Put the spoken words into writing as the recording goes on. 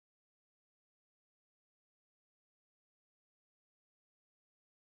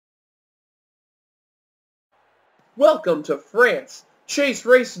Welcome to France, chase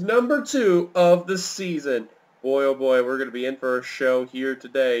race number 2 of the season. Boy, oh boy, we're going to be in for a show here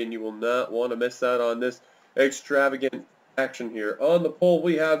today, and you will not want to miss out on this extravagant action here. On the pole,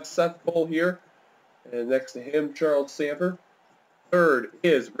 we have Seth Cole here, and next to him, Charles Sanford. Third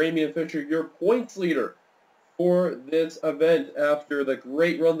is Ramian Fisher, your points leader for this event after the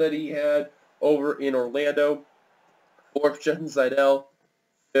great run that he had over in Orlando. Fourth, Jen Seidel.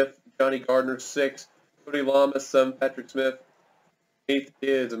 Fifth, Johnny Gardner. Sixth, Cody Lamas. Seventh, Patrick Smith. Eighth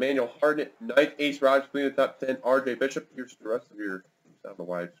is Emmanuel Hartnett. Ninth, Ace Rogers. Between the top 10, RJ Bishop. Here's the rest of your, I don't know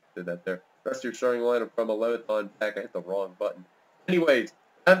why I did that there. The rest of your starting lineup from 11th on back. I hit the wrong button. Anyways,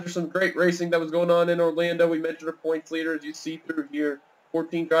 after some great racing that was going on in Orlando, we mentioned our points leaders. You see through here,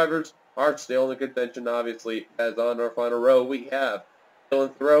 14 drivers are still in the contention, obviously, as on our final row, we have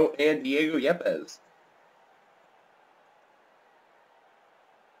Dylan Thoreau and Diego Yepes.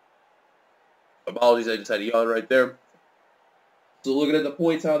 Apologies, I just had a yawn right there. So looking at the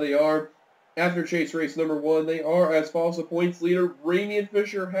points, how they are, after chase race number 1, they are as follows. The points leader, Ramian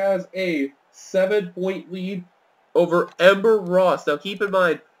Fisher, has a 7-point lead over Ember Ross. Now keep in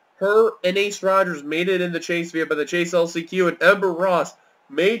mind, her and Ace Rogers made it in the chase via by the Chase LCQ, and Ember Ross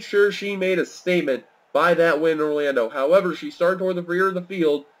made sure she made a statement by that win in Orlando. However, she started toward the rear of the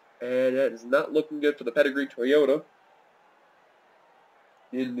field, and that is not looking good for the Pedigree Toyota.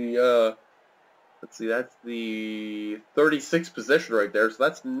 In the, let's see, that's the 36th position right there, so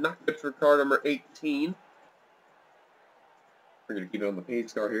that's not good for car number 18. We're going to keep it on the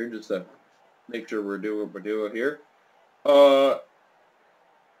pace car here just to make sure we're doing what we're doing here.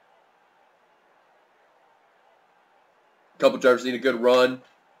 Couple drivers need a good run.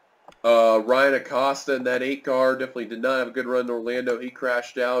 Ryan Acosta in that 8 car definitely did not have a good run in Orlando. He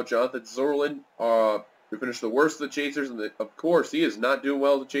crashed out. Jonathan Zorlin, who finished the worst of the chasers, and of course, he is not doing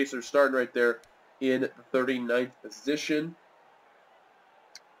well. The chasers starting right there in the 39th position.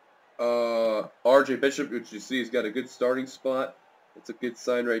 RJ Bishop, which you see, has got a good starting spot. It's a good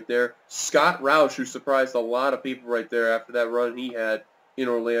sign right there. Scott Roush, who surprised a lot of people right there after that run he had in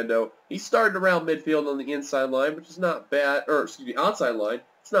Orlando. He started around midfield on the inside line, which is not bad, or excuse me, outside line.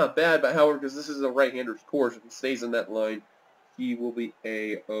 It's not bad, but however, because this is a right-hander's course, if he stays in that line, he will be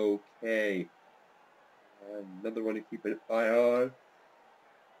A-okay. Another one to keep an eye on.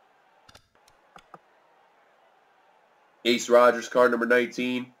 Ace Rogers, car number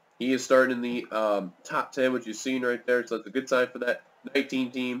 19. He is starting in the top 10, which you've seen right there, so that's a good sign for that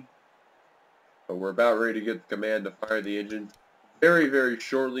 19 team. But we're about ready to get the command to fire the engine very, very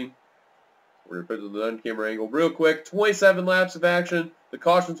shortly. We're going to put it to the on-camera angle real quick. 27 laps of action. The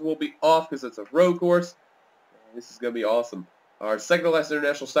cautions will be off because it's a road course. This is going to be awesome. Our second to last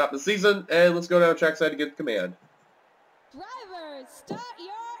international stop of the season, and let's go down trackside to get the command. Drivers, start your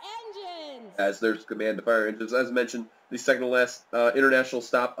engines! As there's command to fire engines. As mentioned, the second to last international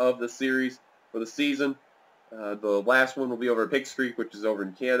stop of the series for the season. The last one will be over at Piggs Creek, which is over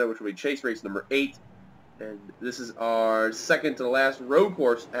in Canada, which will be chase race number 8. And this is our second to the last road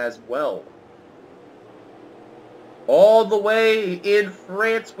course as well. All the way in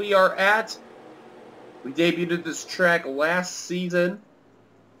France we are at. We debuted at this track last season.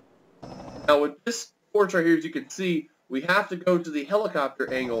 Now with this course right here, as you can see, we have to go to the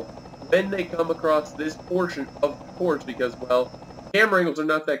helicopter angle when they come across this portion of the course because, well, camera angles are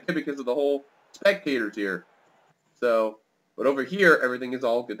not that good because of the whole spectators here. So, but over here, everything is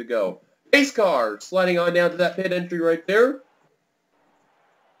all good to go. Pace car sliding on down to that pit entry right there.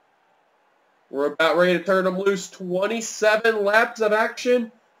 We're about ready to turn them loose. 27 laps of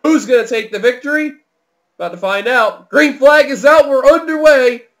action. Who's going to take the victory? About to find out. Green flag is out. We're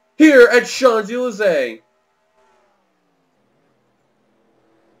underway here at Champs-Elysees.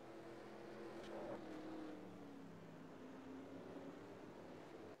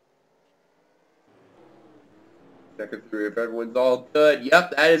 Checking through if everyone's all good.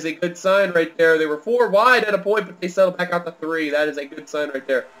 Yep, that is a good sign right there. They were 4 wide at a point, but they settled back out to 3. That is a good sign right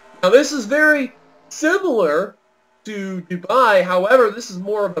there. Now, this is very similar to Dubai. However, this is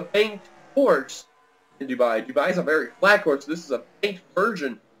more of a banked course in Dubai. Dubai is a very flat course. This is a banked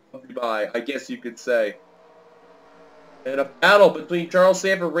version of Dubai, I guess you could say. And a battle between Charles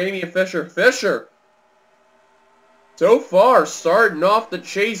Sanford, Ramian Fisher. Fisher, so far, starting off the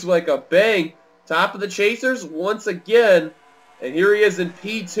chase like a bang. Top of the chasers once again. And here he is in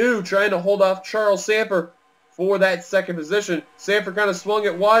P2 trying to hold off Charles Sanford for that second position. Sanford kind of swung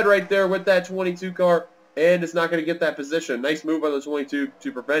it wide right there with that 22 car, and it's not going to get that position. Nice move by the 22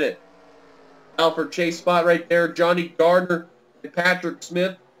 to prevent it. Alfred chase spot right there. Johnny Gardner and Patrick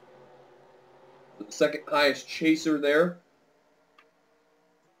Smith, the second highest chaser there.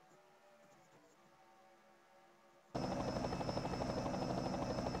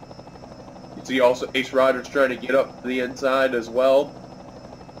 You see also Ace Rogers trying to get up to the inside as well,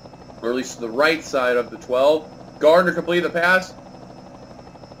 or at least to the right side of the 12. Gardner completed the pass.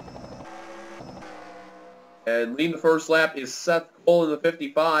 And leading the first lap is Seth Cole in the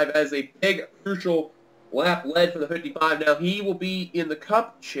 55 as a big, crucial lap led for the 55. Now he will be in the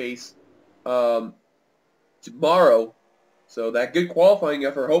Cup chase tomorrow. So that good qualifying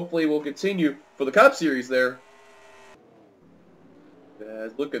effort hopefully will continue for the Cup Series there.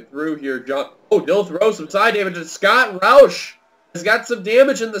 Looking through here, John. Oh, Dill throws some side damage, and Scott Roush has got some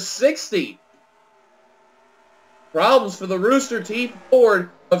damage in the 60. Problems for the Rooster Teeth Ford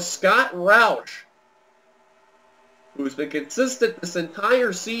of Scott Roush, who's been consistent this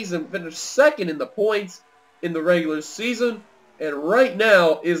entire season, finished second in the points in the regular season, and right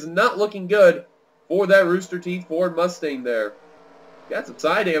now is not looking good for that Rooster Teeth Ford Mustang there. Got some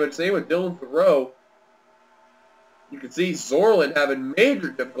side damage, same with Dylan Thoreau. You can see Zorlin having major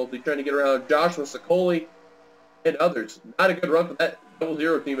difficulty trying to get around Joshua Sicoli and others. Not a good run for that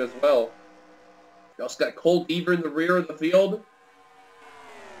 00 team as well. You also got Cole Deaver in the rear of the field.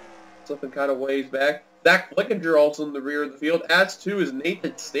 Something kind of ways back. Zach Flickinger also in the rear of the field. As too is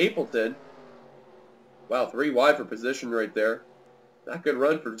Nathan Stapleton. Wow, 3 wide for position right there. Not good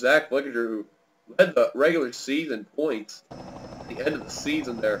run for Zach Flickinger, who led the regular season points at the end of the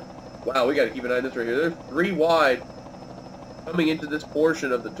season there. Wow, we got to keep an eye on this right here. There's 3 wide coming into this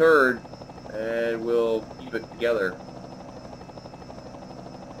portion of the turn, and we'll keep it together.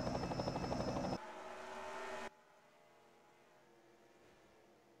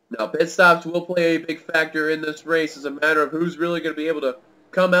 Now, pit stops will play a big factor in this race. It's a matter of who's really going to be able to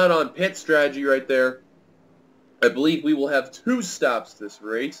come out on pit strategy right there. I believe we will have 2 stops this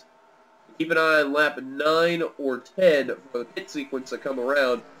race. Keep an eye on lap 9 or 10 for the pit sequence to come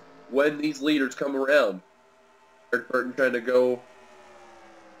around when these leaders come around. Eric Burton trying to go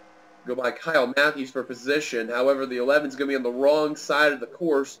by Kyle Matthews for position. However, the 11 is going to be on the wrong side of the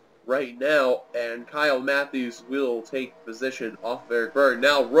course right now, and Kyle Matthews will take position off of Eric Burton.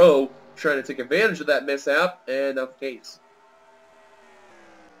 Now Rowe trying to take advantage of that mishap, and that's the case.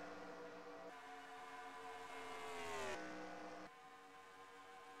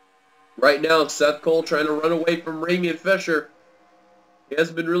 Right now, Seth Cole trying to run away from Ramian Fisher. He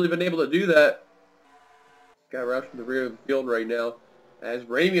hasn't really been able to do that. Got Roush in the rear of the field right now, as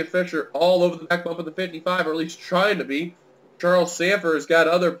Ramian Fisher all over the back bump of the 55, or at least trying to be. Charles Sanford has got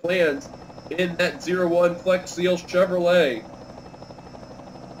other plans in that 01 Flex Seal Chevrolet.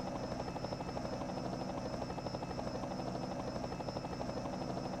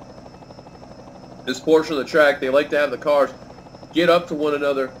 This portion of the track, they like to have the cars get up to one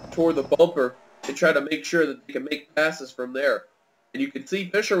another toward the bumper and try to make sure that they can make passes from there. And you can see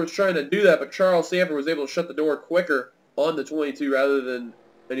Fisher was trying to do that, but Charles Sanford was able to shut the door quicker on the 22 rather than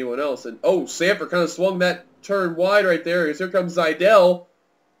anyone else. And, oh, Sanford kind of swung that turn wide right there. As here comes Zidell.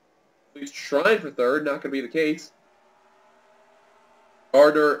 He's trying for third, not going to be the case.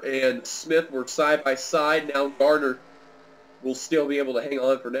 Gardner and Smith were side by side. Now Gardner will still be able to hang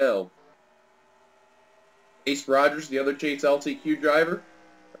on for now. Ace Rogers, the other Chase LTQ driver,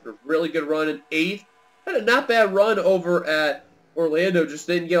 had a really good run in 8th. Had a not bad run over at Orlando, just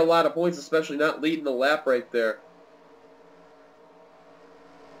didn't get a lot of points, especially not leading the lap right there.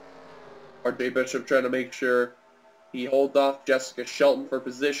 RJ Bishop trying to make sure he holds off Jessica Shelton for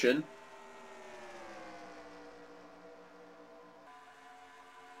position.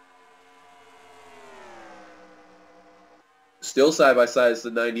 Still side by side is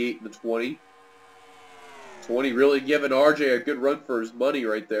the 98 and the 20. 20 really giving RJ a good run for his money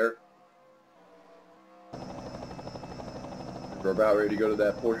right there. We're about ready to go to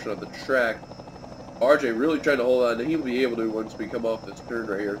that portion of the track. RJ really trying to hold on, and he'll be able to once we come off this turn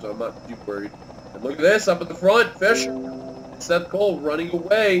right here, so I'm not too worried. And look at this, up at the front, Fisher and Seth Cole running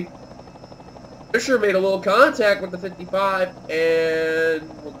away. Fisher made a little contact with the 55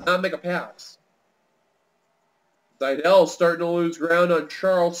 and will not make a pass. Zidell starting to lose ground on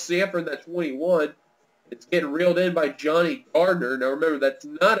Charles Sanford, that 21. It's getting reeled in by Johnny Gardner. Now remember, that's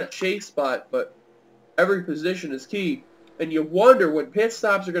not a chase spot, but every position is key. And you wonder when pit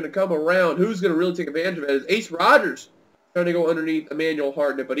stops are going to come around, who's going to really take advantage of it. Is Ace Rogers trying to go underneath Emmanuel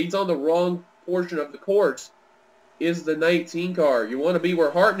Hartnett, but he's on the wrong portion of the course. Is the 19 car. You want to be where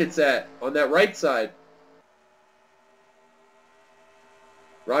Hartnett's at, on that right side.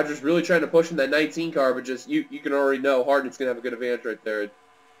 Rogers really trying to push in that 19 car, but just you can already know Hartnett's going to have a good advantage right there.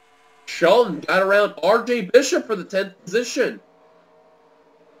 Shelton got around RJ Bishop for the 10th position.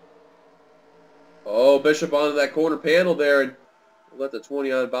 Oh, Bishop onto that corner panel there and let the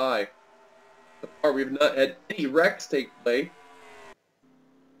 20 on by. The part we've not had any wrecks take place.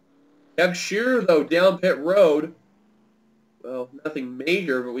 Doug Shearer, though, down pit road. Well, nothing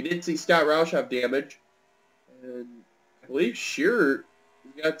major, but we did see Scott Roush have damage. And I believe Shearer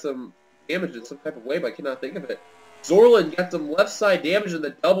got some damage in some type of way, but I cannot think of it. Zorlin got some left side damage in the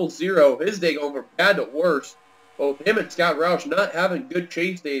 0-0. His day going from bad to worse. Both him and Scott Roush not having good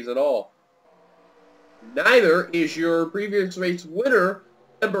chase days at all. Neither is your previous race winner,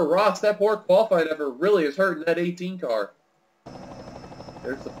 Ember Ross. That poor qualifying effort really is hurting that 18 car.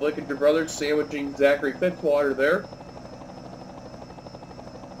 There's the Flickinger brothers sandwiching Zachary Fitzwater there.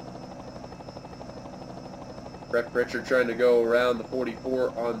 Brett Pritchard trying to go around the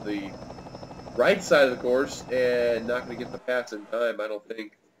 44 on the right side of the course and not going to get the pass in time, I don't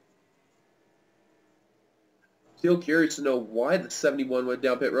think. Still curious to know why the 71 went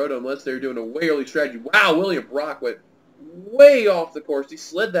down pit road unless they were doing a way early strategy. Wow, William Brock went way off the course. He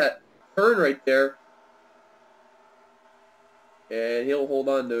slid that turn right there. And he'll hold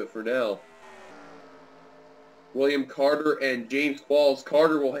on to it for now. William Carter and James Qualls.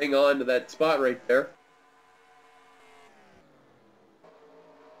 Carter will hang on to that spot right there.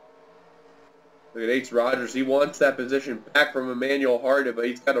 Look at Ace Rogers. He wants that position back from Emmanuel Harden, but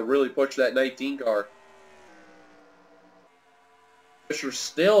he's got to really push that 19 car. Fisher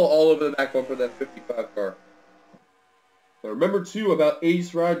still all over the back bumper of that 55 car. But remember, too, about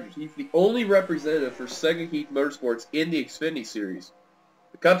Ace Rogers. He's the only representative for Sega Heath Motorsports in the Xfinity Series.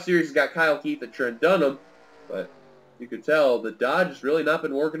 The Cup Series has got Kyle Keith and Trent Dunham, but you can tell the Dodge has really not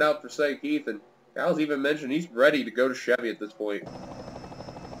been working out for Sega Heath, and Kyle's even mentioned he's ready to go to Chevy at this point.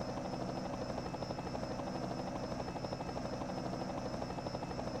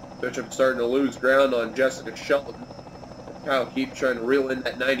 Bishop starting to lose ground on Jessica Shelton. Kyle Keith trying to reel in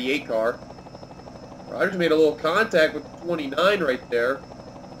that 98 car. Rogers made a little contact with 29 right there.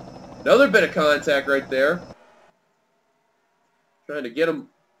 Another bit of contact right there. Trying to get him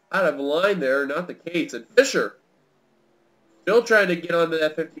out of line there, not the case. And Fisher still trying to get onto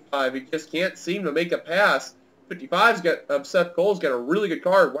that 55. He just can't seem to make a pass. 55's got, Seth Cole's got a really good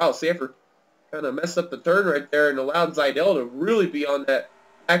car. Wow, Sanford kind of messed up the turn right there and allowed Zidell to really be on that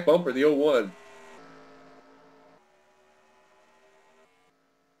back bumper, the 01.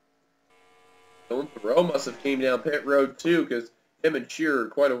 Dylan Thoreau must have came down pit road too, because him and Shearer are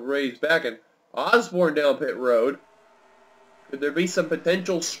quite a ways back. And Osborne down pit road. Could there be some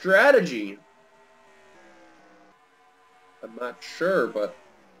potential strategy? I'm not sure, but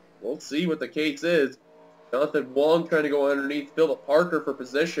we'll see what the case is. Jonathan Wong trying to go underneath Philip Parker for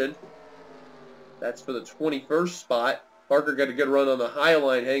position. That's for the 21st spot. Parker got a good run on the high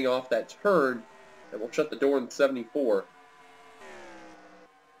line heading off that turn. And we'll shut the door in the 74.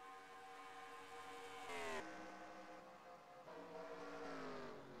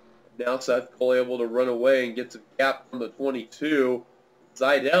 Now Seth Cole able to run away and get some gap from the 22.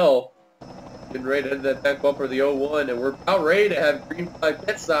 Zidell getting ready to hit that back bumper of the 01, and we're about ready to have green flag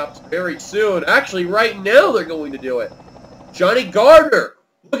pit stops very soon. Actually, right now they're going to do it. Johnny Gardner,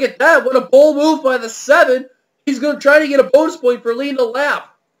 look at that. What a bold move by the 7. He's going to try to get a bonus point for leading the lap.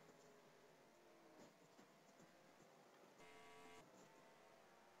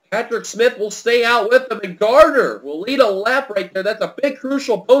 Patrick Smith will stay out with him, and Gardner will lead a lap right there. That's a big,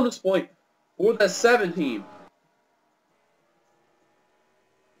 crucial bonus point for the 7 team.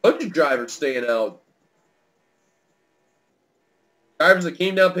 Bunch of drivers staying out. Drivers that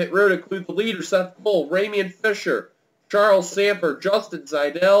came down pit road include the leader, Seth Cole, Ramian Fisher, Charles Sanford, Justin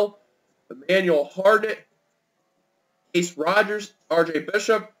Zidell, Emmanuel Harden, Ace Rogers, R.J.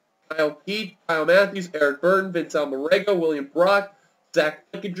 Bishop, Kyle Keith, Kyle Matthews, Eric Burton, Vince Almarego, William Brock,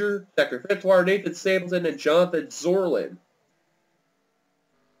 Zach Flickinger, Zachary Fitzwater, Nathan Stapleton, and Jonathan Zorlin.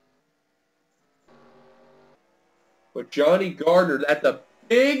 But Johnny Gardner, that's a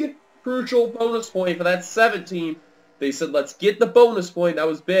big, crucial bonus point for that 7 team. They said, let's get the bonus point. That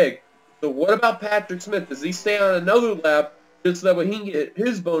was big. So what about Patrick Smith? Does he stay on another lap just so that way he can get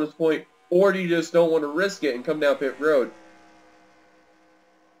his bonus point, or do you just don't want to risk it and come down pit road?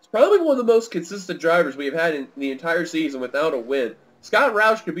 It's probably one of the most consistent drivers we have had in the entire season without a win. Scott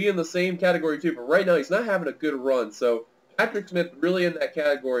Roush could be in the same category too, but right now he's not having a good run. So Patrick Smith really in that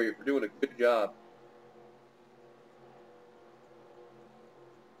category for doing a good job.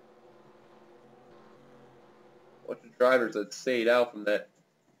 Bunch of drivers that stayed out from that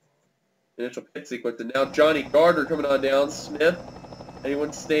initial pit sequence. And now Johnny Gardner coming on down. Smith,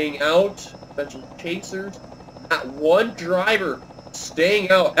 anyone staying out? Special chasers. Not one driver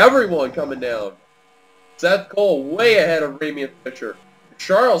staying out. Everyone coming down. Seth Cole way ahead of Ramian Fisher.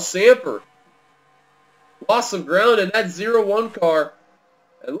 Charles Sanford lost some ground in that 0-1 car.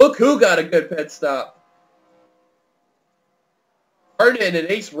 And look who got a good pit stop. Hartnett and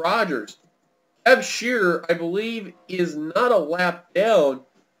Ace Rogers. Kev Shearer, I believe, is not a lap down.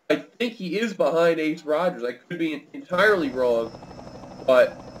 I think he is behind Ace Rogers. I could be entirely wrong,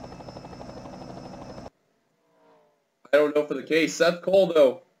 but I don't know for the case. Seth Cole,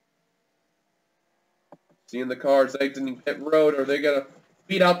 though, seeing the cars exiting pit road. Are they going to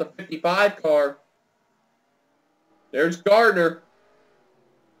beat out the 55 car? There's Gardner.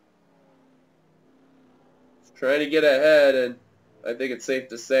 He's trying to get ahead, and I think it's safe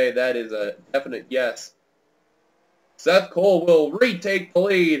to say that is a definite yes. Seth Cole will retake the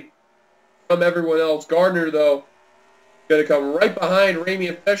lead from everyone else. Gardner, though, going to come right behind Ramey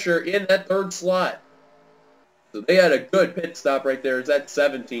and Fisher in that third slot. So they had a good pit stop right there. It's at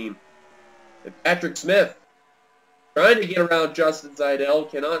 17. And Patrick Smith trying to get around Justin Seidel,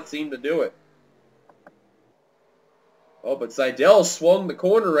 cannot seem to do it. Oh, but Seidel swung the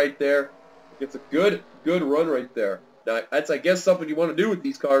corner right there. Gets a good run right there. Now, that's, I guess, something you want to do with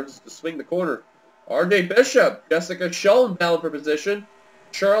these cars is to swing the corner. R.J. Bishop, Jessica Sheldon bound for position.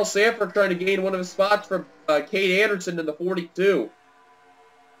 Charles Sanford trying to gain one of his spots from Kate Anderson in the 42.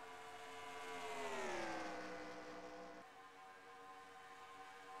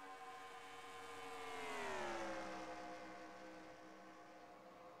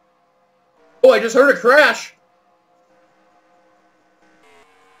 Oh, I just heard a crash.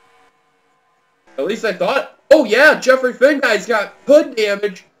 At least I thought. Oh, yeah, Jeffrey Finguy's got hood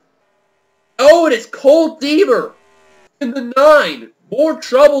damage. Oh, and it's Cole Deaver in the 9. More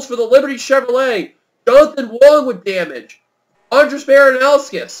troubles for the Liberty Chevrolet. Jonathan Wong with damage. Andres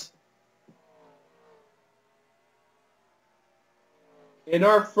Baranowskis. In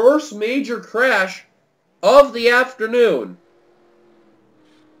our first major crash of the afternoon.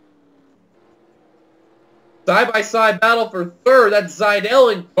 Side-by-side battle for third. That's Seidel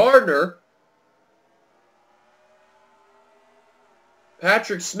and Gardner.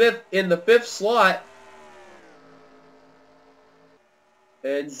 Patrick Smith in the 5th slot.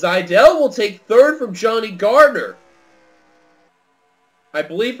 And Seidel will take third from Johnny Gardner. I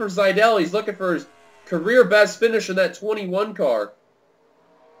believe for Seidel, he's looking for his career best finish in that 21 car.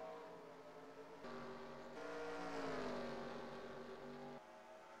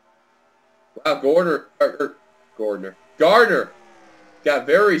 Wow, Gardner got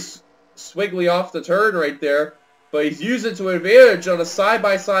very swiggly off the turn right there. But he's used it to an advantage on a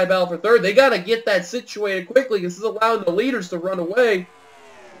side-by-side battle for third. They got to get that situated quickly. This is allowing the leaders to run away.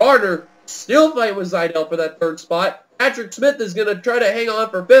 Gardner still fighting with Seidel for that third spot. Patrick Smith is going to try to hang on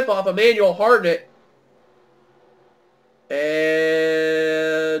for 5th off Emmanuel Hartnett.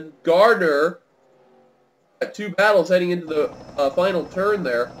 And Gardner got 2 battles heading into the final turn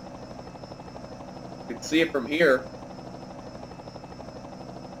there. You can see it from here.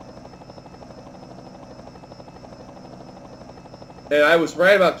 And I was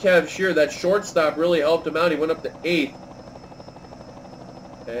right about Kev Shearer. That shortstop really helped him out. He went up to 8th.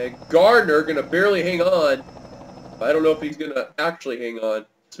 And Gardner going to barely hang on. I don't know if he's going to actually hang on.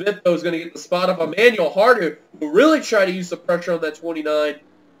 Smith, though, is going to get the spot up on Emmanuel Hartnett, who really tried to use the pressure on that 29.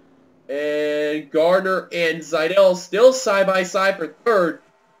 And Gardner and Seidel still side-by-side for third.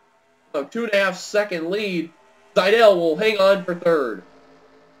 A 2.5-second lead. Seidel will hang on for third.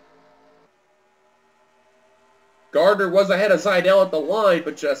 Gardner was ahead of Seidel at the line,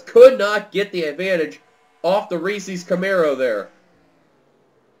 but just could not get the advantage off the Reese's Camaro there.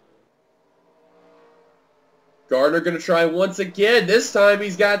 Gardner going to try once again. This time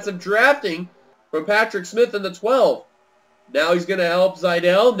he's got some drafting from Patrick Smith in the 12. Now he's going to help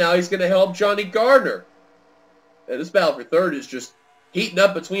Seidel. Now he's going to help Johnny Gardner. And this battle for third is just heating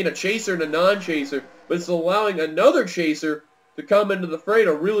up between a chaser and a non-chaser, but it's allowing another chaser to come into the fray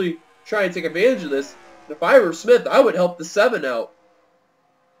to really try and take advantage of this. If I were Smith, I would help the 7 out.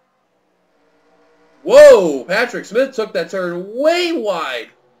 Whoa! Patrick Smith took that turn way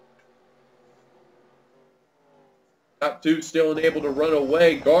wide. Top 2 still unable to run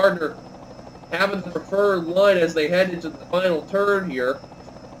away. Gardner having the preferred line as they head into the final turn here.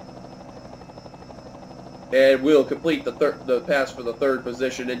 And will complete the pass for the 3rd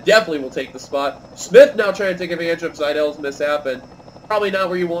position and definitely will take the spot. Smith now trying to take advantage of Seidel's mishap, and probably not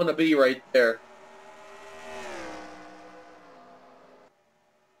where you want to be right there.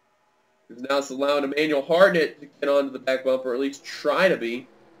 Now it's allowing Emmanuel Hartnett to get onto the back bumper, or at least try to be.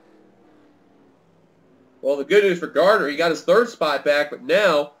 Well, the good news for Gardner, he got his 3rd spot back, but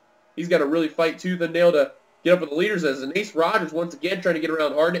now he's got to really fight tooth and nail to get up with the leaders as Ace Rogers once again trying to get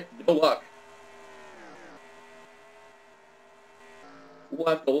around Hartnett. No luck. We'll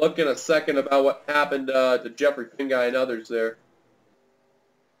have to look in a second about what happened to Jeffrey Finguy and others there.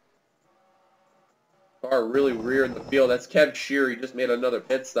 car really rearing the field. That's Kev Shear. He just made another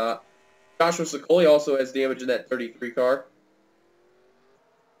pit stop. Joshua Sicoli also has damage in that 33 car.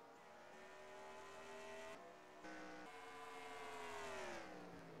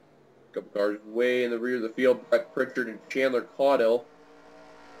 Couple cars way in the rear of the field. Brett Pritchard and Chandler Caudill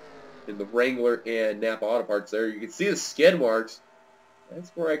in the Wrangler and Napa Auto Parts there. You can see the skid marks. That's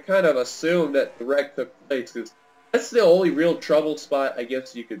where I kind of assumed that the wreck took place, because that's the only real trouble spot, I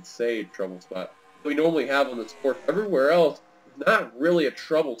guess you could say, trouble spot we normally have on this course. Everywhere else, not really a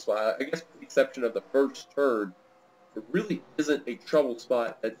trouble spot. I guess with the exception of the first turn, there really isn't a trouble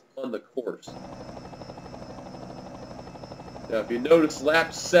spot that's on the course. Now, if you notice,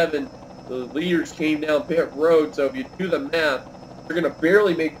 lap 7, the leaders came down pit road, so if you do the math, they're going to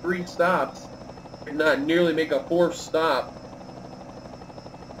barely make 3 stops, and not nearly make a 4th stop.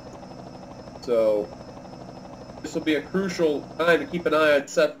 So, this will be a crucial time to keep an eye on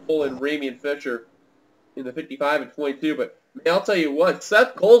Seth Cole and Ramian Fisher in the 55 and 22. But man, I'll tell you what,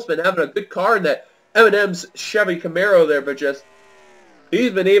 Seth Cole's been having a good car in that M&M's Chevy Camaro there, but just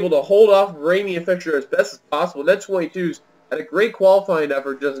he's been able to hold off Ramian Fisher as best as possible. And that 22's had a great qualifying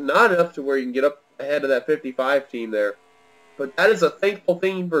effort, just not enough to where you can get up ahead of that 55 team there. But that is a thankful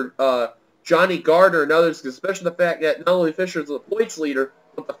thing for Johnny Gardner and others, especially the fact that not only Fisher's the points leader,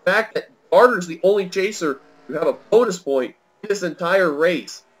 but the fact that Gardner's the only chaser who have a bonus point in this entire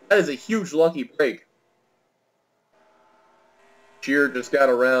race. That is a huge lucky break. Shear just got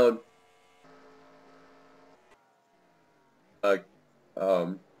around Joshua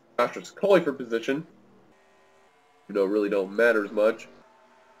Sicoli for position. Really don't matter as much.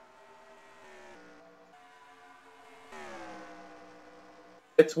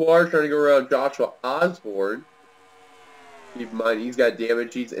 Fitzwater trying to go around Joshua Osborne. Keep in mind, he's got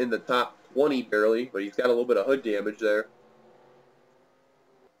damage. He's in the top 20 barely, but he's got a little bit of hood damage there.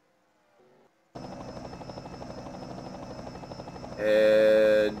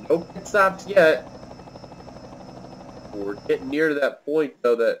 And no pit stops yet. We're getting near to that point,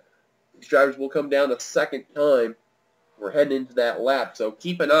 though, that these drivers will come down a second time. We're heading into that lap, so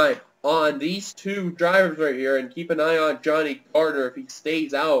keep an eye on these two drivers right here, and keep an eye on Johnny Gardner if he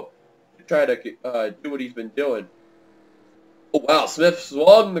stays out to try to do what he's been doing. Oh, wow, Smith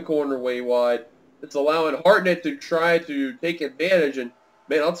swung the corner way wide. It's allowing Hartnett to try to take advantage, and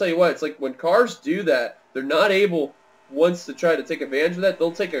man, I'll tell you what, it's like when cars do that, they're not able once to try to take advantage of that.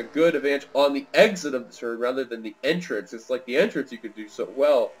 They'll take a good advantage on the exit of the turn rather than the entrance. It's like the entrance you could do so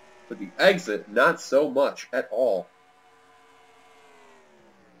well, but the exit, not so much at all.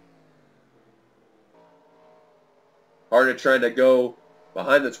 Hartnett trying to go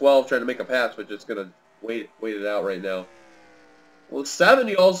behind the 12, trying to make a pass, but just going to wait it out right now. Well,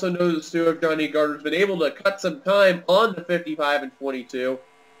 70 also noticed too if Johnny Gardner's been able to cut some time on the 55 and 22,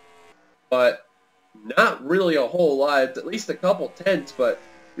 but not really a whole lot. It's at least a couple tenths, but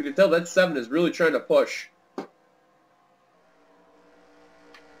you can tell that 7 is really trying to push.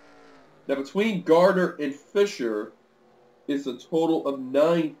 Now, between Gardner and Fisher is a total of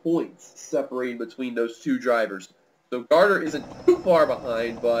 9 points separating between those two drivers. So Gardner isn't too far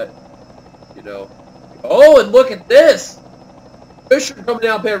behind, but, Oh, and look at this! Fisher coming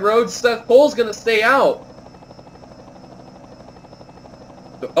down pit road. Seth Cole's going to stay out.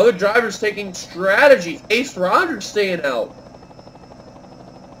 The other drivers taking strategies. Ace Rogers staying out.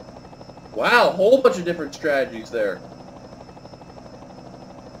 Wow, a whole bunch of different strategies there.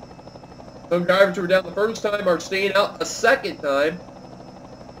 Some drivers who were down the first time are staying out a second time.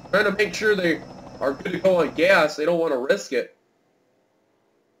 Trying to make sure they are good to go on gas. They don't want to risk it.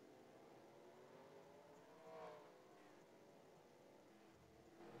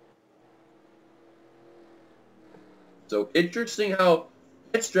 So interesting how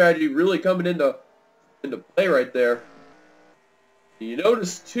that strategy really coming into play right there. You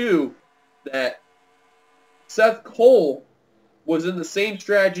notice too that Seth Cole was in the same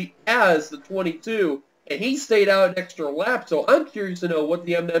strategy as the 22, and he stayed out an extra lap. So I'm curious to know what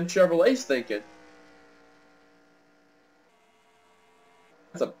the M&M Chevrolet's thinking.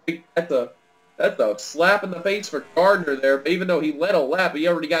 That's a slap in the face for Gardner there. But even though he led a lap, he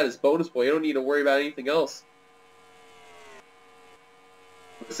already got his bonus point. You don't need to worry about anything else.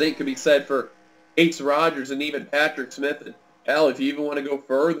 The same could be said for Ace Rogers and even Patrick Smith. And hell, if you even want to go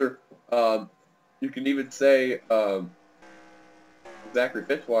further, you can even say Zachary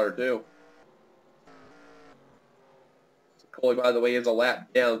Fitzwater too. So Coley, by the way, is a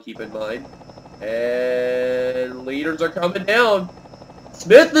lap down, keep in mind. And leaders are coming down.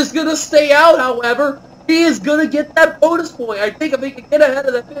 Smith is going to stay out, however. He is going to get that bonus point. I think if he can get ahead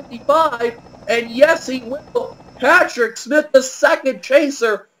of the 55, and yes, he will. Patrick Smith, the second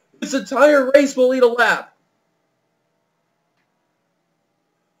chaser, this entire race will lead a lap.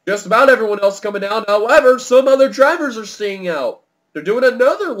 Just about everyone else coming down. However, some other drivers are staying out. They're doing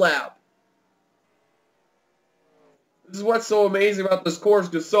another lap. This is what's so amazing about this course,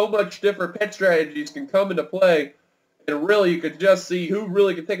 because so much different pit strategies can come into play. And really, you could just see who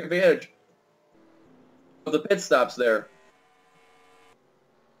really can take advantage of the pit stops there.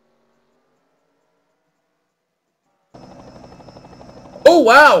 Oh,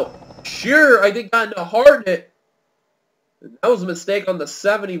 wow! Shearer, I think, got into hard hit. And that was a mistake on the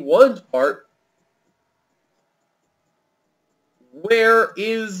 71's part. Where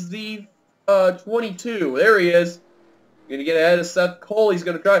is the 22? There he is. Going to get ahead of Seth Cole. He's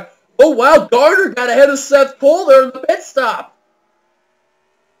going to try. Oh, wow. Gardner got ahead of Seth Cole there in the pit stop.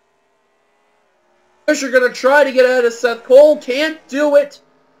 Fisher going to try to get ahead of Seth Cole. Can't do it.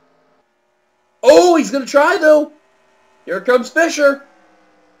 Oh, he's going to try, though. Here comes Fisher.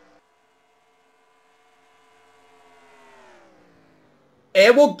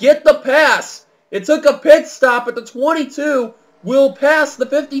 And we'll get the pass. It took a pit stop at the 22. Will pass the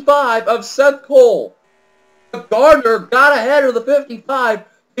 55 of Seth Cole. But Gardner got ahead of the 55.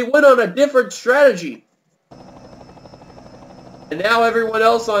 They went on a different strategy. And now everyone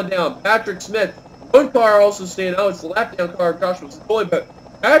else on down. Patrick Smith. One car also staying out. It's the lap down car of Joshua Savoy.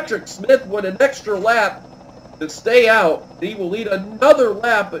 But Patrick Smith went an extra lap to stay out. He will lead another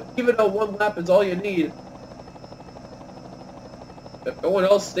lap. But even though one lap is all you need, if no one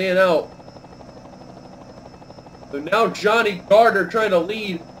else staying out. So now Johnny Gardner trying to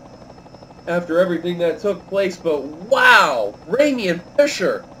lead after everything that took place. But wow, Ramey and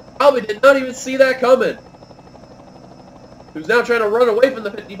Fisher probably did not even see that coming. He was now trying to run away from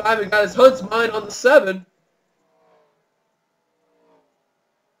the 55 and got his Hunt's mind on the 7.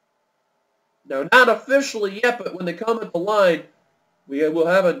 Now, not officially yet, but when they come at the line, we will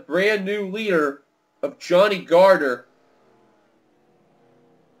have a brand new leader of Johnny Gardner.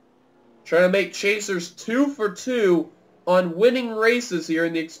 Trying to make chasers 2 for 2 on winning races here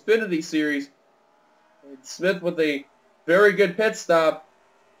in the Xfinity Series. And Smith with a very good pit stop.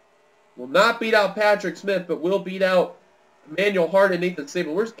 Will not beat out Patrick Smith, but will beat out Emmanuel Hart and Nathan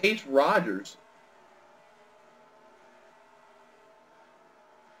Sable. Where's Ace Rogers?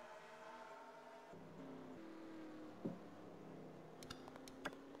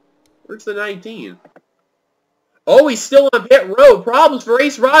 Where's the 19? Oh, he's still on pit road. Problems for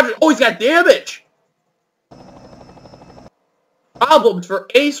Ace Rogers. Oh, he's got damage. Problems for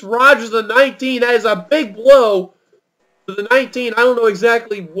Ace Rogers, the 19. That is a big blow to the 19. I don't know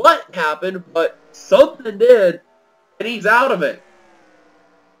exactly what happened, but something did, and he's out of it.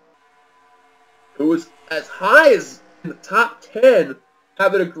 It was as high as in the top 10,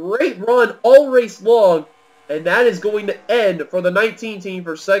 having a great run all race long, and that is going to end for the 19 team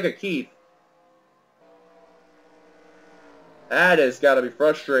for Sega Keith. That has got to be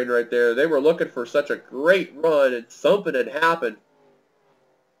frustrating right there. They were looking for such a great run, and something had happened.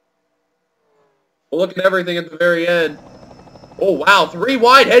 Well, look at everything at the very end. Oh, wow. 3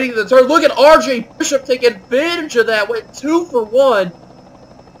 wide heading to the turn. Look at RJ Bishop taking advantage of that. Went 2 for 1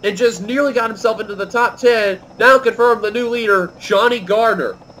 and just nearly got himself into the top 10. Now confirmed the new leader, Johnny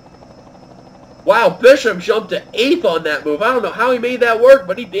Gardner. Wow, Bishop jumped to 8th on that move. I don't know how he made that work,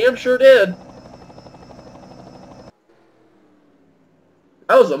 but he damn sure did.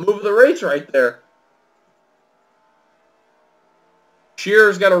 That was a move of the race right there.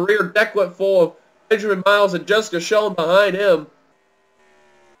 Shearer's got a rear decklet full of Benjamin Miles and Jessica Shellen behind him.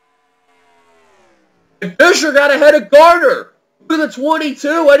 And Fisher got ahead of Gardner. Look at the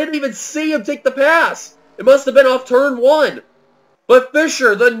 22. I didn't even see him take the pass. It must have been off turn 1. But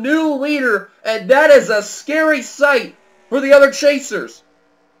Fisher, the new leader, and that is a scary sight for the other chasers.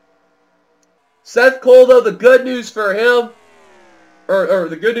 Seth Cole, though, the good news for him, or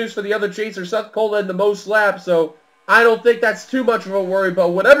the good news for the other chaser, Seth Cole led the most laps, so I don't think that's too much of a worry.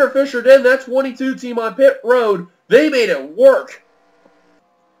 But whatever Fisher did, that 22 team on pit road, they made it work.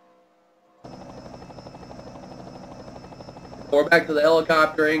 We're back to the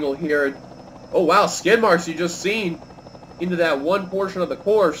helicopter angle here. And, oh, wow, skid marks you just seen into that one portion of the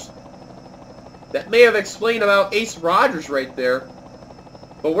course. That may have explained about Ace Rogers right there.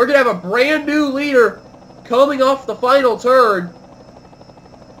 But we're going to have a brand new leader coming off the final turn.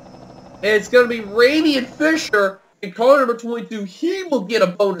 And it's going to be Ramey and Fisher. And car number 22, he will get a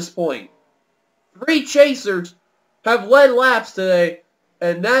bonus point. 3 chasers have led laps today.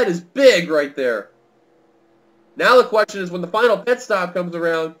 And that is big right there. Now the question is, when the final pit stop comes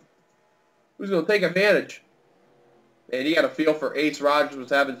around, who's going to take advantage? And you got to feel for Ace Rogers was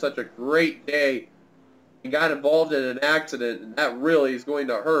having such a great day and got involved in an accident, and that really is going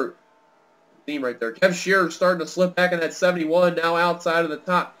to hurt the team right there. Kev Shearer's starting to slip back in that 71, now outside of the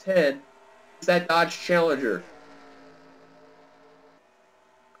top 10. It's that Dodge Challenger.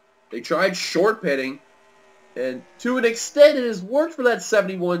 They tried short pitting, and to an extent it has worked for that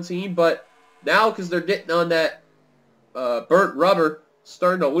 71 team, but now because they're getting on that burnt rubber,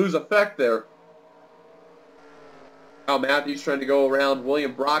 starting to lose effect there. Now Matthews trying to go around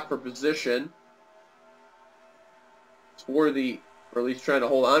William Brock for position. For the, or at least trying to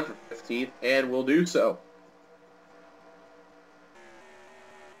hold on for 15th, and will do so.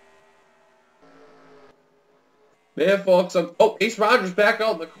 Man, folks, Ace Rogers back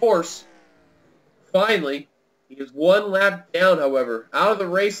out on the course. Finally, he is one lap down, however. Out of the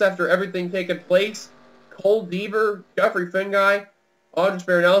race after everything taking place, Cole Deaver, Jeffrey Finguy, Andres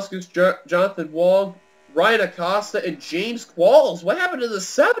Baranowskis, Jonathan Wong, Ryan Acosta, and James Qualls. What happened to the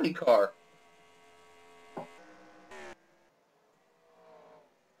 70 car?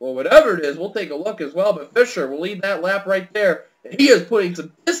 Well, whatever it is, we'll take a look as well, but Fisher will lead that lap right there. And he is putting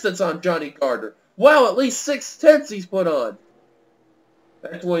some distance on Johnny Gardner. Wow, at least 6/10 he's put on.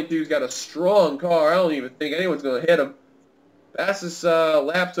 That 22's got a strong car. I don't even think anyone's going to hit him. Fastest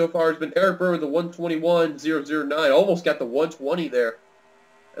lap so far has been Eric Burr with the 1:21.009. Almost got the 1:20 there.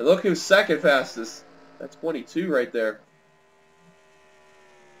 And look who's second fastest. That's 22 right there.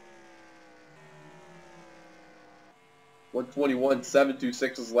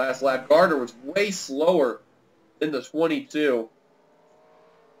 (1:21.726) was last lap. Gardner was way slower than the 22.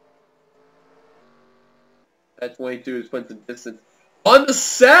 That 22 is putting some distance. On the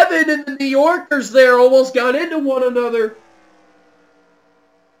 7, and the New Yorkers there almost got into one another.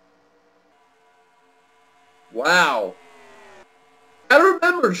 Wow. Gotta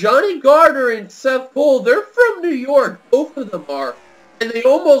remember, Johnny Gardner and Seth Cole, they're from New York. Both of them are. And they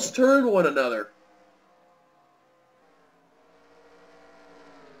almost turned one another.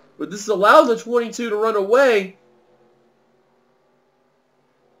 But this allowed the 22 to run away.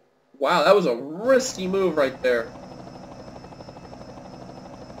 Wow, that was a risky move right there.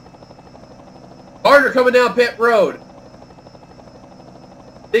 Gardner coming down pit road.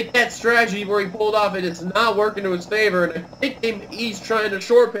 I think that strategy where he pulled off it is not working to his favor, and I think he's trying to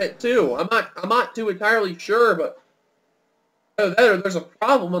short pit too. I'm not too entirely sure, but there's a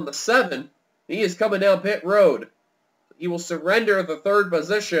problem on the 7. He is coming down pit road. He will surrender the 3rd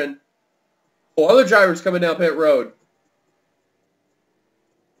position. Oh, other drivers coming down pit road.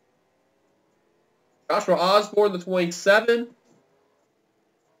 Joshua Osborne, the 27.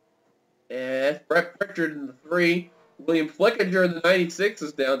 And Brett Pritchard in the 3. William Flickinger in the 96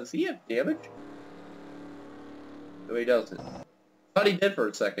 is down. Does he have damage? No, he doesn't. Thought he did for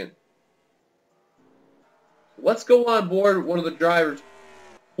a second. Let's go on board one of the drivers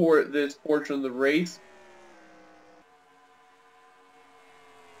for this portion of the race.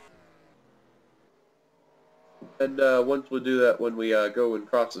 And once we'll do that when we go and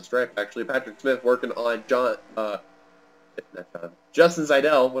cross the stripe, actually. Patrick Smith working on Justin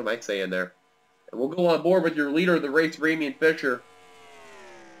Zeidel. What am I saying there? And we'll go on board with your leader of the race, Ramian Fisher.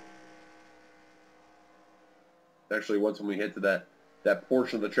 Actually, once when we hit to that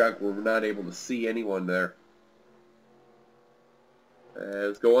portion of the track where we're not able to see anyone there.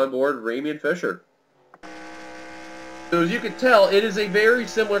 Let's go on board, Ramian Fisher. So as you can tell, it is a very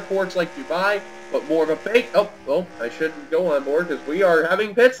similar course like Dubai, but more of a fake. Oh, well, I shouldn't go on board because we are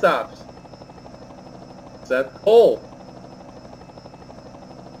having pit stops. Seth Cole.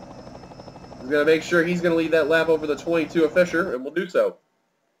 He's going to make sure he's going to lead that lap over the 22 of Fisher, and we'll do so.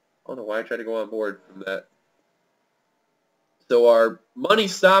 I don't know why I tried to go on board from that. So our money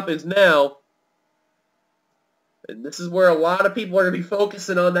stop is now, and this is where a lot of people are going to be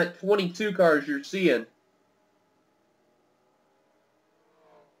focusing on that 22 cars you're seeing.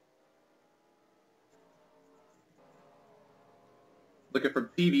 Looking from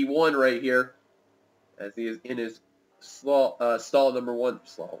TV1 right here, as he is in his stall number 1.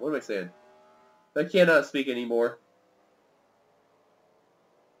 Stall. What am I saying? I cannot speak anymore.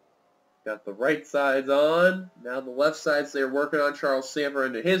 Got the right sides on. Now the left sides they're working on. Charles Samper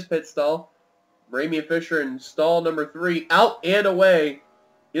into his pit stall. Ramian Fisher in stall number 3. Out and away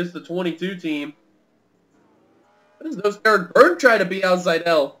is the 22 team. What is those? Eric Byrne trying to beat out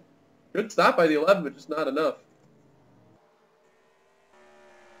Zeidel. Good stop by the 11, but just not enough.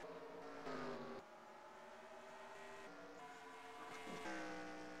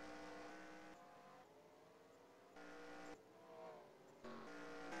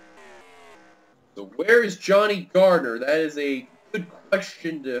 So where is Johnny Gardner? That is a good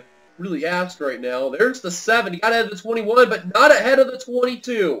question to really ask right now. There's the 7. He got ahead of the 21, but not ahead of the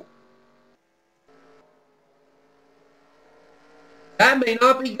 22. That may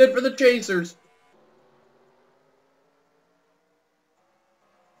not be good for the Chasers.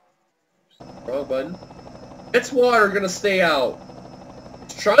 Wrong button. Fitzwater going to stay out.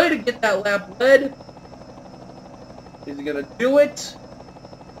 He's trying to get that lap led. Is he going to do it?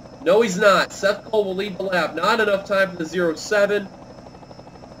 No, he's not. Seth Cole will lead the lap. Not enough time for the 0-7.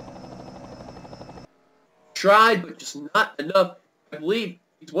 Tried, but just not enough. I believe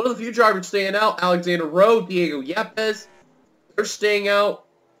he's one of the few drivers staying out. Alexander Rowe, Diego Yepes, they're staying out.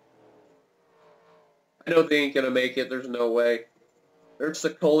 I know they ain't going to make it. There's no way. There's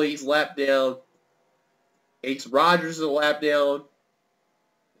Sicoli, he's lap down. Ace Rogers is a lap down.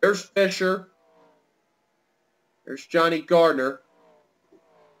 There's Fisher. There's Johnny Gardner.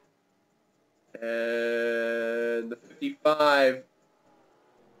 And the 55.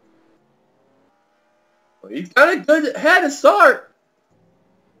 Well, he's got a good head to start.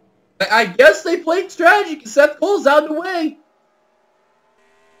 I guess they played strategy because Seth Cole's out of the way.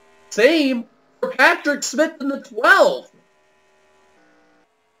 Same for Patrick Smith in the 12.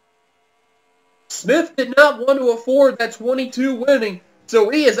 Smith did not want to afford that 22 winning, so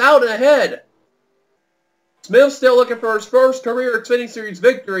he is out ahead. Smith's still looking for his first career Xfinity Series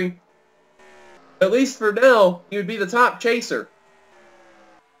victory. At least for now, he would be the top chaser.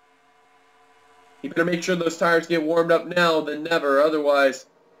 You better make sure those tires get warmed up now than never, otherwise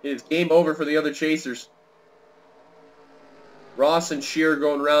it is game over for the other chasers. Ross and Shearer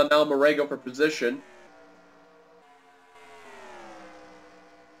going around now, Morego for position.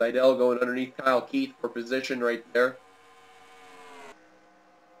 Seidel going underneath Kyle Keith for position right there.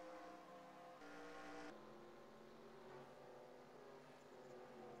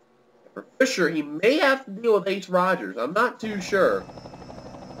 For Fisher, he may have to deal with Ace Rogers. I'm not too sure.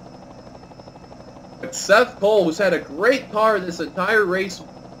 But Seth Cole, who's had a great car this entire race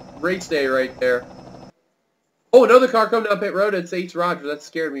day right there. Oh, another car coming down pit road. It's Ace Rogers. That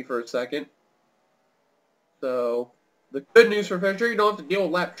scared me for a second. So, the good news for Fisher, you don't have to deal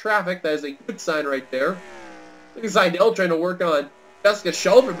with lap traffic. That is a good sign right there. Look at Seidel trying to work on Jessica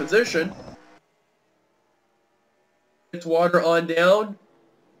Shelfer position. Fitzwater on down.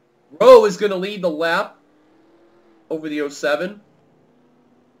 Rowe is going to lead the lap over the 07.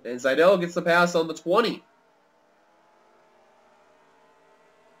 And Seidel gets the pass on the 20.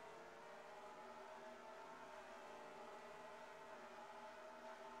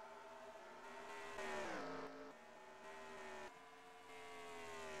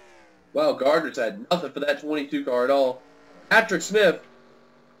 Wow, Gardner's had nothing for that 22 car at all. Patrick Smith,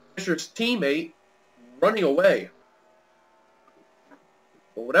 Fisher's teammate, running away.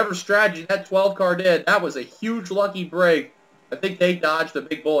 But whatever strategy that 12 car did, that was a huge lucky break. I think they dodged a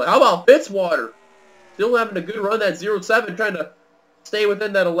big bullet. How about Fitzwater? Still having a good run, that 0-7, trying to stay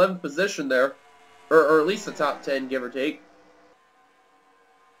within that 11th position there. Or at least the top 10, give or take.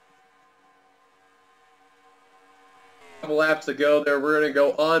 Couple laps to go there. We're going to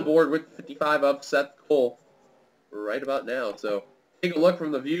go on board with 55 up Seth Cole right about now. So take a look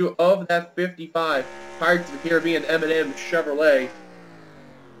from the view of that 55 Pirates of the Caribbean M&M Chevrolet.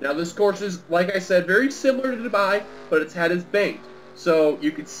 Now this course is, like I said, very similar to Dubai, but it's had its banked. So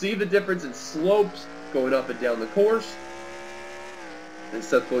you can see the difference in slopes going up and down the course. And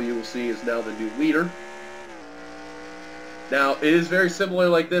Seth Cole, you will see, is now the new leader. Now it is very similar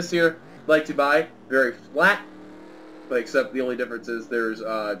like this here, like Dubai, very flat. But except the only difference is there's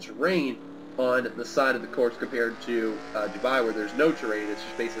terrain on the side of the course compared to Dubai, where there's no terrain. It's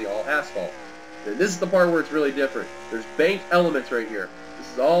just basically all asphalt. And this is the part where it's really different. There's banked elements right here.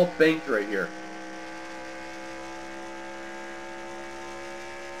 This is all banked right here.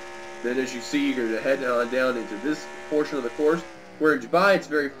 Then as you see, you're going to head on down into this portion of the course. Where in Dubai, it's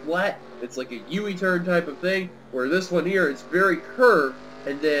very flat. It's like a U-turn type of thing. Where this one here, it's very curved.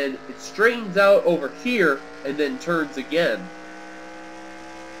 And then it straightens out over here and then turns again.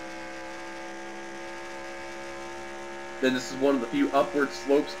 Then this is one of the few upward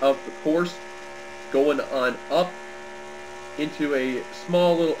slopes of the course. Going on up into a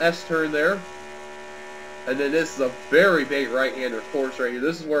small little S-turn there. And then this is a very big right-hander course right here.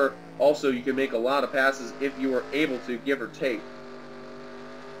 This is where also you can make a lot of passes if you are able to, give or take.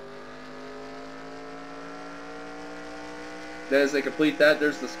 Then as they complete that,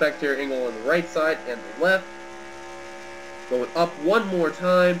 there's the spectator angle on the right side and the left. Going up one more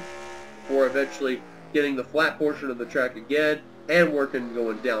time before eventually getting the flat portion of the track again and working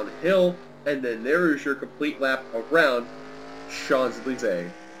going downhill. And then there is your complete lap around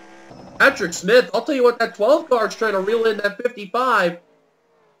Champs-Elysees. Patrick Smith, I'll tell you what, that 12 car is trying to reel in that 55.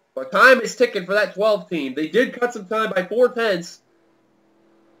 But time is ticking for that 12 team. They did cut some time by 4 tenths.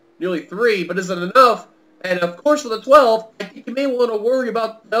 Nearly 3, but is it enough And of course for the 12, I think you may want to worry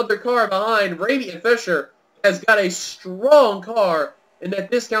about the other car behind. Ramey and Fisher has got a strong car in that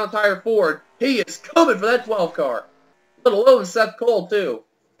discount tire Ford. He is coming for that 12 car. Let alone Seth Cole too.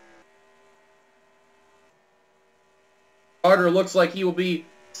 Carter looks like he will be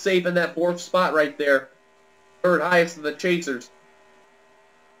safe in that 4th spot right there. 3rd highest of the chasers.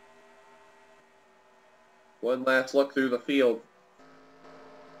 One last look through the field.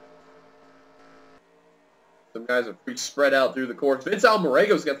 Some guys are pretty spread out through the course. Vince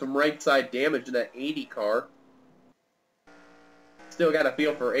Almarego's got some right side damage in that 80 car. Still got a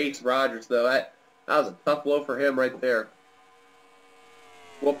feel for Ace Rogers though. That was a tough blow for him right there.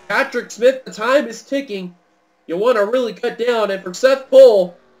 Well, Patrick Smith, the time is ticking. You want to really cut down. And for Seth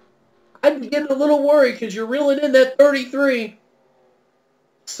Cole, I'd be getting a little worried because you're reeling in that 33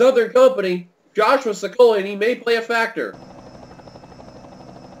 Southern Company, Joshua Sokoli, and he may play a factor.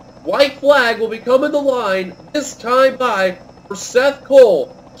 White flag will be coming to line this time by for Seth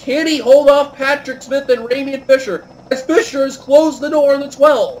Cole. Can he hold off Patrick Smith and Ramey Fisher as Fisher has closed the door on the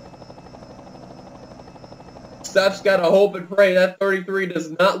 12? Seth's got to hope and pray that 33 does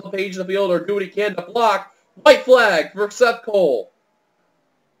not page the field or do what he can to block. White flag for Seth Cole.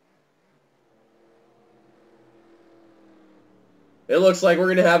 It looks like we're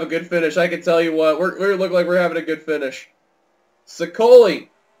going to have a good finish. I can tell you what, we're going to look like we're having a good finish. Sokoli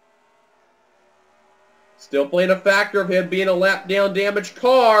still playing a factor of him being a lap down damaged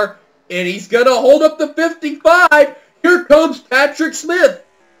car, and he's going to hold up the 55. Here comes Patrick Smith.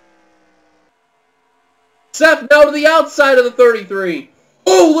 Seth now to the outside of the 33.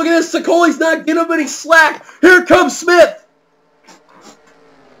 Oh, look at this. Sokoli's not getting him any slack. Here comes Smith.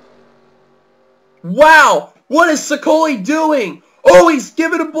 Wow. What is Sokoli doing? Oh, he's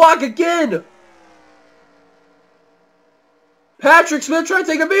giving a block again. Patrick Smith trying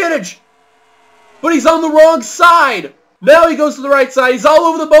to take advantage. But he's on the wrong side. Now he goes to the right side. He's all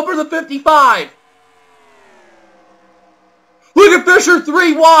over the bumper of the 55. Look at Fisher,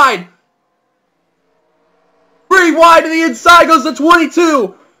 3 wide. 3 wide to the inside goes the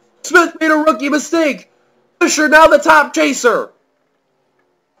 22. Smith made a rookie mistake. Fisher now the top chaser.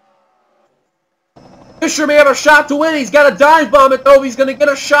 Fisher may have a shot to win. He's got a dive bomb it though. He's going to get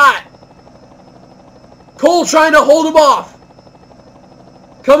a shot. Cole trying to hold him off.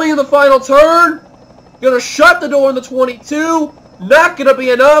 Coming in the final turn. Going to shut the door on the 22. Not going to be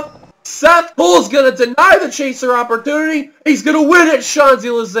enough. Seth Cole's going to deny the chaser opportunity. He's going to win at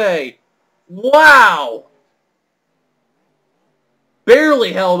Champs-Elysees. Wow.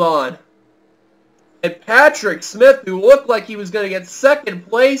 Barely held on. And Patrick Smith, who looked like he was going to get 2nd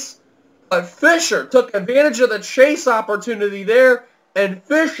place, but Fisher took advantage of the chase opportunity there. And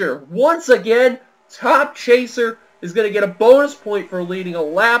Fisher, once again, top chaser, is going to get a bonus point for leading a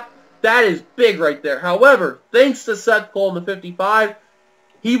lap. That is big right there. However, thanks to Seth Cole in the 55,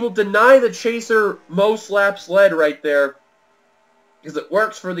 he will deny the chaser most laps led right there because it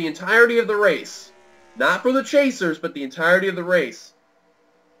works for the entirety of the race. Not for the chasers, but the entirety of the race.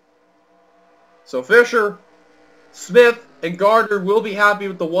 So Fisher, Smith, and Gardner will be happy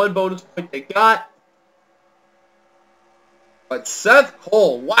with the 1 bonus point they got. But Seth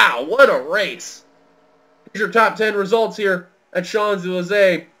Cole, wow, what a race. Here's your top 10 results here at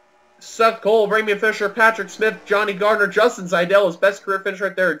Champs-Elysees. Seth Cole, Ramey Fisher, Patrick Smith, Johnny Gardner, Justin Seidel, his best career finish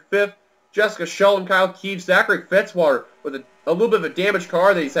right there in 5th. Jessica Sheldon, Kyle Keefe, Zachary Fitzwater with a little bit of a damaged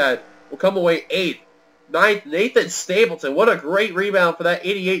car that he's had will come away 8th. 9th, Nathan Stapleton. What a great rebound for that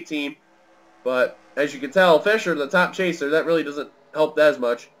 88 team. But as you can tell, Fisher, the top chaser, that really doesn't help that as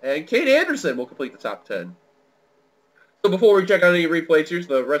much. And Kate Anderson will complete the top 10. So before we check out any replays, here's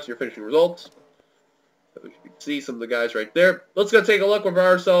the rest of your finishing results. So you can see some of the guys right there. Let's go take a look over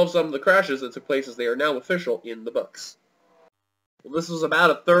ourselves some of the crashes that took place as they are now official in the books. Well, this was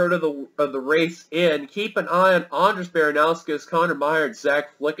about a third of the race in. Keep an eye on Andres Baranowskis, Connor Meyer, and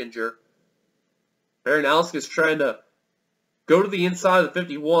Zach Flickinger. Baranowskis trying to go to the inside of the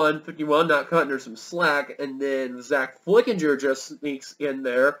 51. 51 not cutting her some slack. And then Zach Flickinger just sneaks in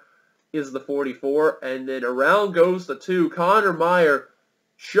there. Is the 44. And then around goes the 2. Connor Meyer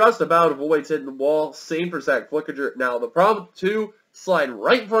just about avoids hitting the wall. Same for Zach Flickinger. Now, the problem with the 2 sliding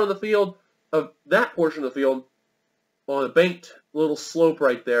right in front of the field, of that portion of the field, on a banked little slope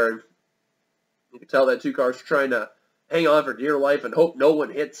right there. And you can tell that 2 cars trying to hang on for dear life and hope no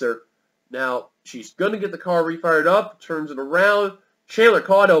one hits her. Now, she's going to get the car refired up, turns it around. Chandler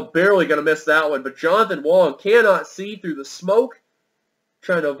Caudill barely going to miss that one, but Jonathan Wong cannot see through the smoke.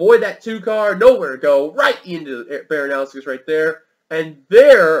 Trying to avoid that 2 car, nowhere to go, right into Baranowskis right there. And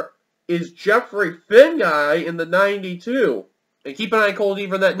there is Jeffrey Finguy in the 92. And keep an eye on Cole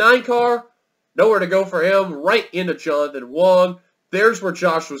Deaver in that 9 car. Nowhere to go for him. Right into Jonathan Wong. There's where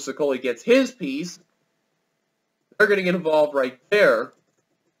Joshua Sokoli gets his piece. They're going to get involved right there.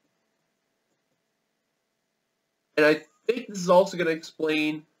 And I think this is also going to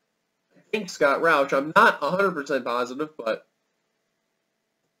explain, I think, Scott Roush. I'm not 100% positive, but...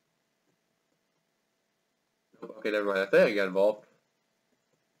 Okay, never mind. I think I got involved.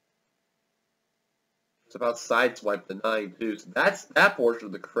 It's about sideswipe the 9, too. So that's that portion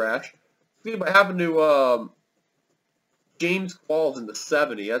of the crash. See what happened to James Qualls in the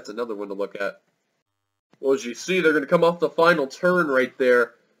 70. That's another one to look at. Well, as you see, they're going to come off the final turn right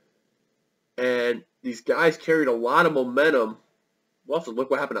there. And these guys carried a lot of momentum. We'll have to look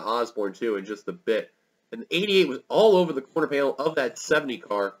what happened to Osborne, too, in just a bit. And the 88 was all over the corner panel of that 70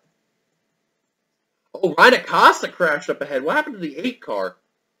 car. Oh, Ryan Acosta crashed up ahead. What happened to the 8 car?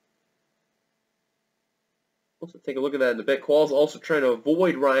 Let's take a look at that in a bit. Qualls also trying to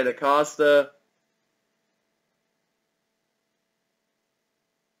avoid Ryan Acosta.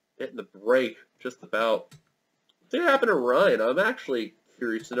 Hitting the brake just about. What did happen to Ryan? I'm actually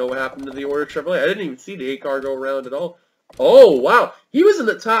curious to know what happened to the Order Chevrolet. I didn't even see the 8 car go around at all. Oh, wow. He was in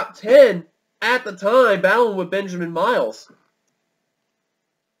the top 10 at the time, battling with Benjamin Miles.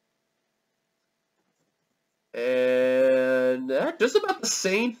 And that's just about the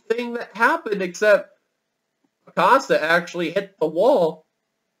same thing that happened, except Acosta actually hit the wall.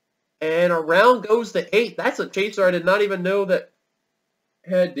 And around goes the 8. That's a chaser I did not even know that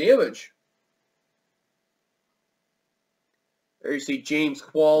had damage. There you see James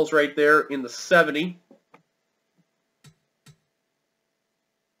Qualls right there in the 70.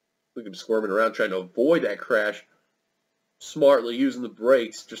 Look at him squirming around trying to avoid that crash. Smartly using the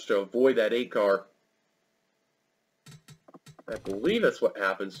brakes just to avoid that 8 car. I believe that's what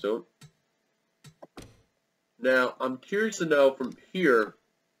happens to him. Now, I'm curious to know from here,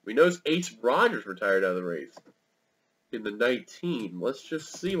 we noticed Ace Rogers retired out of the race in the 19. Let's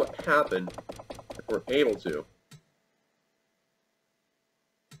just see what happened if we're able to.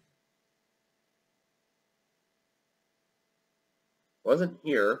 Wasn't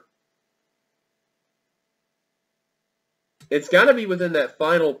here. It's got to be within that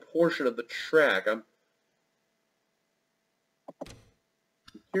final portion of the track. I'm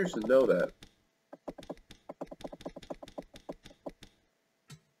curious to know that.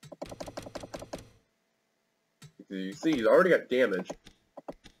 You see, he's already got damage.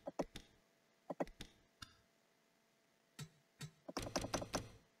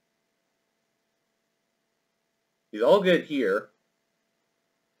 He's all good here.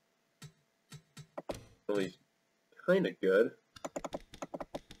 Well, he's kind of good.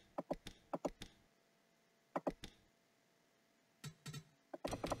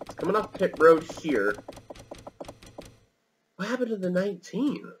 He's coming off pit road here. What happened to the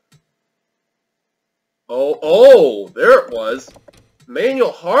 19? Oh, there it was.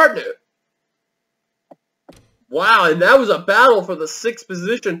 Manuel Hartnett. Wow, and that was a battle for the 6th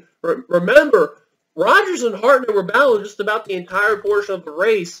position. Remember, Rogers and Hartnett were battling just about the entire portion of the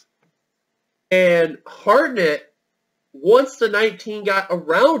race. And Hartnett, once the 19 got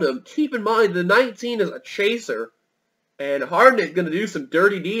around him, keep in mind the 19 is a chaser. And Hartnett's going to do some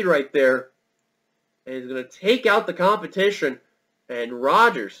dirty deed right there. And he's going to take out the competition. And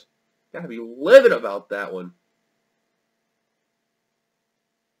Rogers got to be livid about that one.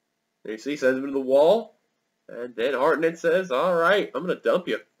 There you see, sends him to the wall. And then Hartnett says, all right, I'm going to dump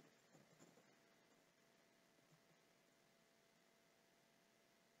you.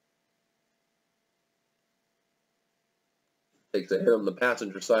 Takes a hit on the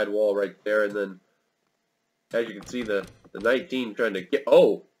passenger side wall right there. And then, as you can see, the 19 trying to get...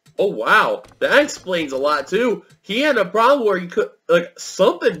 Oh, wow. That explains a lot, too. He had a problem where he could... Like,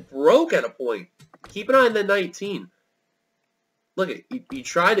 something broke at a point. Keep an eye on the 19. Look, he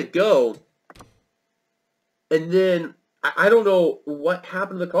tried to go. And then, I don't know what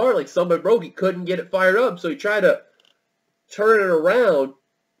happened to the car. Like, something broke. He couldn't get it fired up. So he tried to turn it around.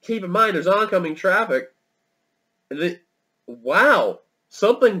 Keep in mind, there's oncoming traffic. And then, wow.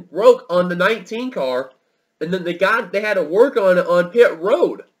 Something broke on the 19 car. And then they had to work on it on pit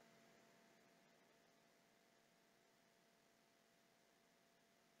road.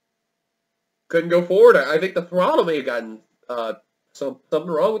 Couldn't go forward. I think the throttle may have gotten something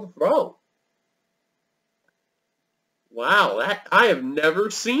wrong with the throttle. Wow, I have never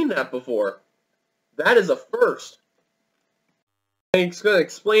seen that before. That is a first. It's going to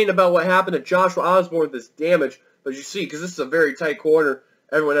explain about what happened to Joshua Osborne with this damage. But you see, because this is a very tight corner,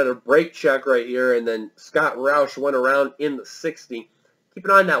 everyone had a brake check right here, and then Scott Roush went around in the 60. Keep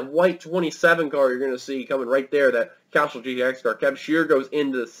an eye on that white 27 car you're going to see coming right there, that Castle GTX car. Kev Shear goes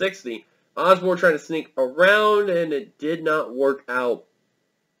into the 60. Osborne trying to sneak around, and it did not work out.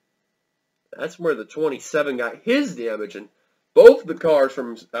 That's where the 27 got his damage, and both the cars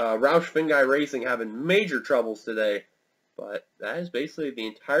from Roush Finguy Racing having major troubles today. But that is basically the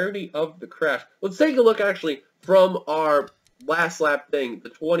entirety of the crash. Let's take a look, actually, from our last lap thing, the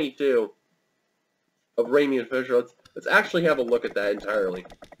 22 of Ramey and Fisher. Let's actually have a look at that entirely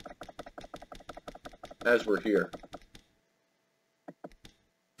as we're here.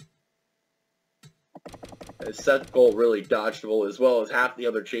 As Seth Cole really dodgeable, as well as half the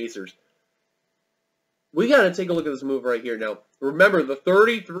other chasers. We got to take a look at this move right here. Now, remember, the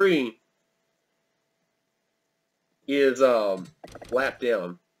 33 is lap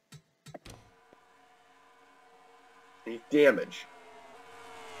down. He's damaged.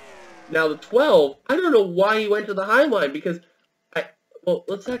 Now, the 12, I don't know why he went to the high line, because well,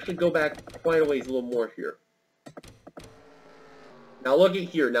 let's actually go back quite a ways a little more here. Now, look at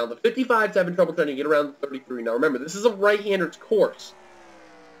here. Now, the 55's having trouble trying to get around the 33. Now, remember, this is a right-hander's course.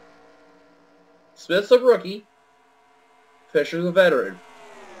 Smith's a rookie. Fisher's a veteran.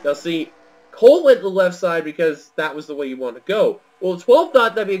 Now, see, Cole went to the left side because that was the way you want to go. Well, 12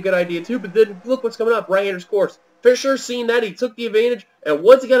 thought that'd be a good idea, too, but then look what's coming up. Right-hander's course. Fisher, seeing that, he took the advantage, and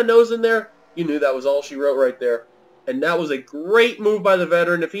once he got a nose in there, you knew that was all she wrote right there. And that was a great move by the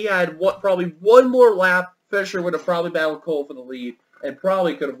veteran. If he had probably one more lap, Fisher would have probably battled Cole for the lead and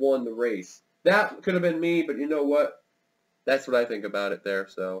probably could have won the race. That could have been me, but you know what? That's what I think about it there.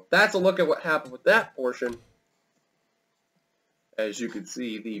 So that's a look at what happened with that portion. As you can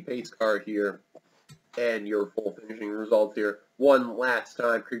see, the pace car here and your full finishing results here. One last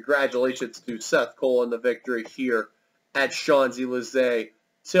time, congratulations to Seth Cole on the victory here at Champs-Elysees.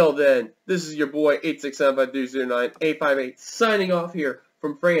 Till then, this is your boy 8675209-858 signing off here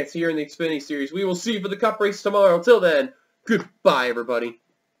from France here in the Xfinity Series. We will see you for the Cup race tomorrow. Till then, goodbye, everybody.